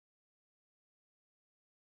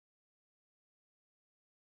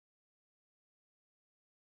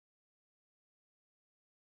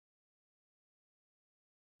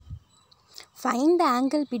Find the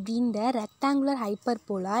angle between the rectangular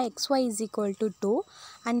hyperbola xy is equal to 2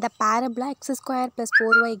 and the parabola x square plus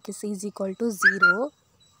 4y is equal to 0.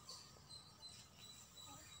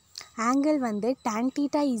 Angle வந்து tan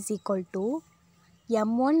theta is equal to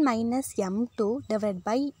m1 minus m2 divided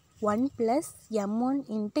by 1 plus m1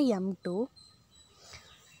 into m2.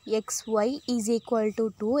 xy is equal to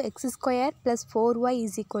 2 x square plus 4y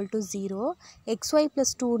is equal to 0. xy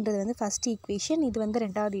plus 2 ன்றது வந்து first equation, இது வந்து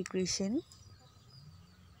ரெண்டாவது equation.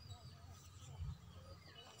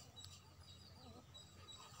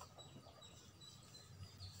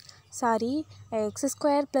 Sorry x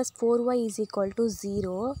square plus 4y is equal to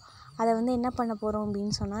 0. அதை வந்து என்ன பண்ண போகிறோம்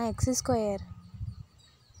அப்படின்னு சொன்னால் எக்ஸ் ஸ்கொயர்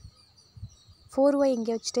 4y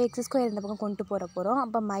இங்கே வச்சுட்டு எக்ஸ் ஸ்கொயர் இந்த பக்கம் கொண்டு போகிறோம்.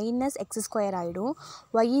 அப்போ மைனஸ் எக்ஸ் ஸ்கொயர் ஆகிடும்.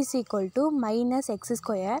 Y is equal to minus X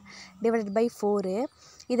square divided by 4.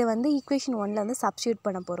 இதை வந்து ஈக்குவேஷன் 1ல் வந்து சப்ஸ்டியூட்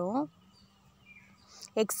பண்ண போகிறோம்.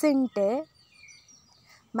 X into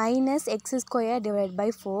minus X square divided by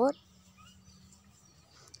 4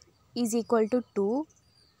 is equal to 2.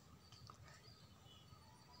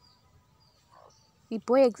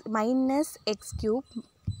 இப்போது minus X cube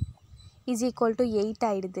is equal to 8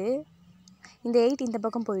 ஆகிடுது. இந்த 8 இந்த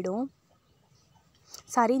பக்கம் போயிடும்.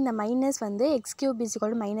 சாரி, இந்த மைனஸ் வந்து X cube is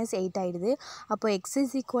equal to minus 8 ஆகிடுது. அப்போது X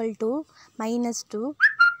is equal to minus 2.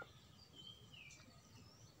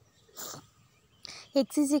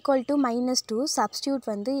 X is equal to minus 2 substitute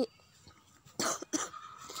வந்து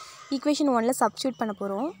ஈக்குவேஷன் 1ல் சப்ஸ்டியூட் பண்ண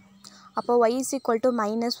போகிறோம். அப்போது Y is equal to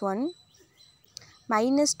minus 1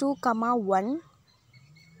 minus 2 comma 1.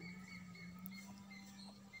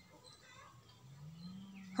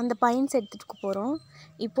 அந்த பாயிண்ட்ஸ் எடுத்துகிட்டு போகிறோம்.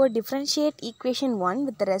 இப்போது differentiate equation 1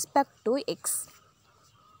 with respect to X.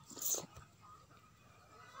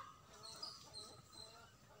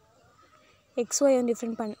 எக்ஸ்ஒயை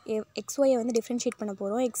வந்து டிஃப்ரென்ஷியேட் பண்ண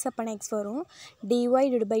போகிறோம். எக்ஸ் அப்போனா எக்ஸ் வரும். Dy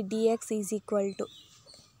divide by dx is equal to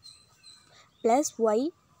plus Y.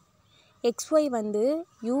 XY வந்து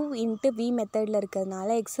யூ இன்ட்டு வி மெத்தடில் இருக்கிறதுனால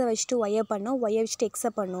எக்ஸை வச்சுட்டு ஒய்யை பண்ணோம், ஒய்யை வச்சுட்டு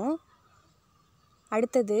எக்ஸை பண்ணோம்.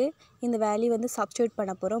 அடுத்தது இந்த வேல்யூ வந்து சப்ஸ்டியூட்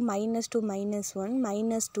பண்ண போகிறோம். Minus 2 minus 1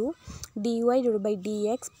 minus 2 dy divide by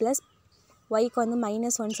dx plus ஒய்க்கு வந்து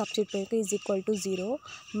மைனஸ் 1 சப்ஸ்டியூட் பண்ணிட்டு is equal to 0.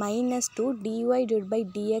 Minus 2 dy divide by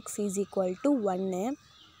dx is equal to 1.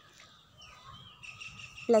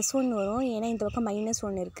 Plus 1 வரும், ஏன்னா இந்த பக்கம் மைனஸ்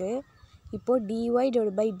 1 இருக்குது. இப்போது dy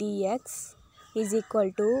divide by dx is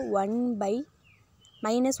equal to 1 by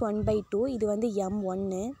minus 1 by 2. இது வந்து m1.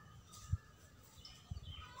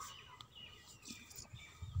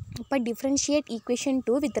 இப்போ differentiate equation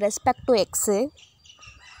 2 with respect to x.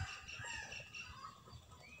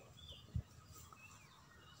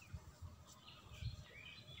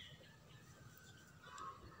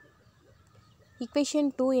 Equation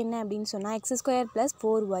 2 என்ன அப்படின்னு சொன்னால் X square plus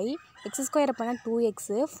 4y. X ஸ்கொயரை பண்ணால் 2x,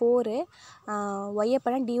 4 ஒய்யை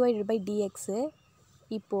பண்ணால் டிஒய் டிவைட் பை டிஎக்ஸு.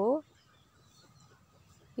 இப்போ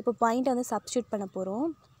பாயிண்ட்டை வந்து சப்ஸ்டியூட் பண்ண போகிறோம்.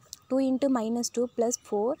 2 into minus 2 plus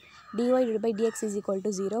 4 dy divided by dx is equal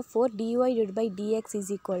to 0. 4 dy divided by dx is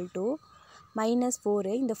equal to minus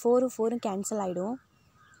 4. இந்த 4 கேன்சல் ஆகிடும்.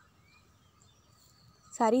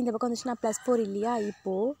 சரி, இந்த பக்கம் வந்துச்சுன்னா ப்ளஸ் 4 இல்லையா?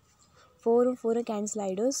 இப்போது 4 கேன்சல்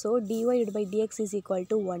ஆகிடும். So dy divided by dx is equal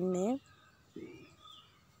to 1.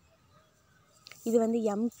 இது வந்து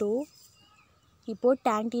m2. இப்போது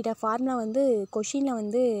tan theta ஃபார்முலா வந்து கொஷினில்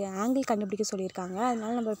வந்து ஆங்கிள் கண்டுபிடிக்க சொல்லியிருக்காங்க.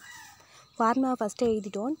 அதனால் நம்ம ஃபார்முலா ஃபஸ்ட்டு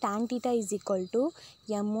எழுதிட்டோம். tan theta is equal to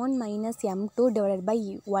m1 minus m2 divided by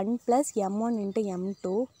 1 plus m1 into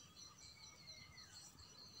m2.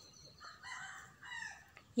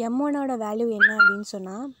 m1ஓட value என்ன அப்படின்னு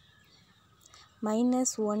சொன்னால்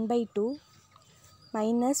minus 1 by 2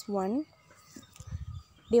 minus 1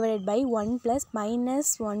 divided by 1 plus minus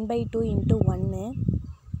 1 by 2 into 1.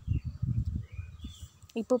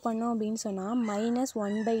 இப்போ பண்ணோம் அப்படின்னு சொன்னால் மைனஸ்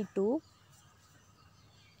 1 by 2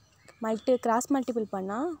 கிராஸ் மல்டிபிள்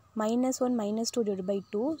பண்ணால் minus 1 minus 2 divide by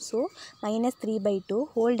 2. So minus 3 by 2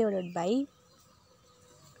 whole divided by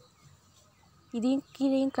இதையும்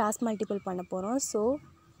கீழேயும் கிராஸ் மல்டிபிள் பண்ண போகிறோம். ஸோ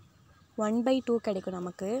 1 by 2 கிடைக்கும்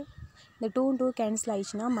நமக்கு. இந்த 2 கேன்சல்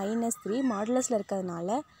ஆகிடுச்சுன்னா மைனஸ் 3 மாடுலஸில் இருக்கிறதுனால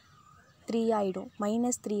 3 ஆகிடும்.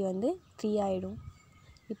 மைனஸ் 3 வந்து 3 ஆகிடும்.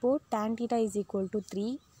 இப்போது tan theta is equal to 3.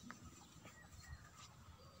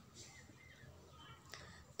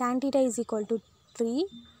 tan theta is equal to 3.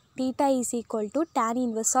 theta is equal to tan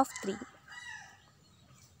inverse of 3.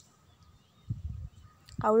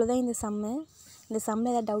 அவ்வளோதான் இந்த சம்மு. இந்த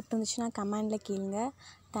சம்மில் ஏதாவது டவுட் இருந்துச்சுன்னா கமெண்டில் கேளுங்க.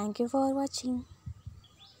 தேங்க்யூ ஃபார் வாட்சிங்.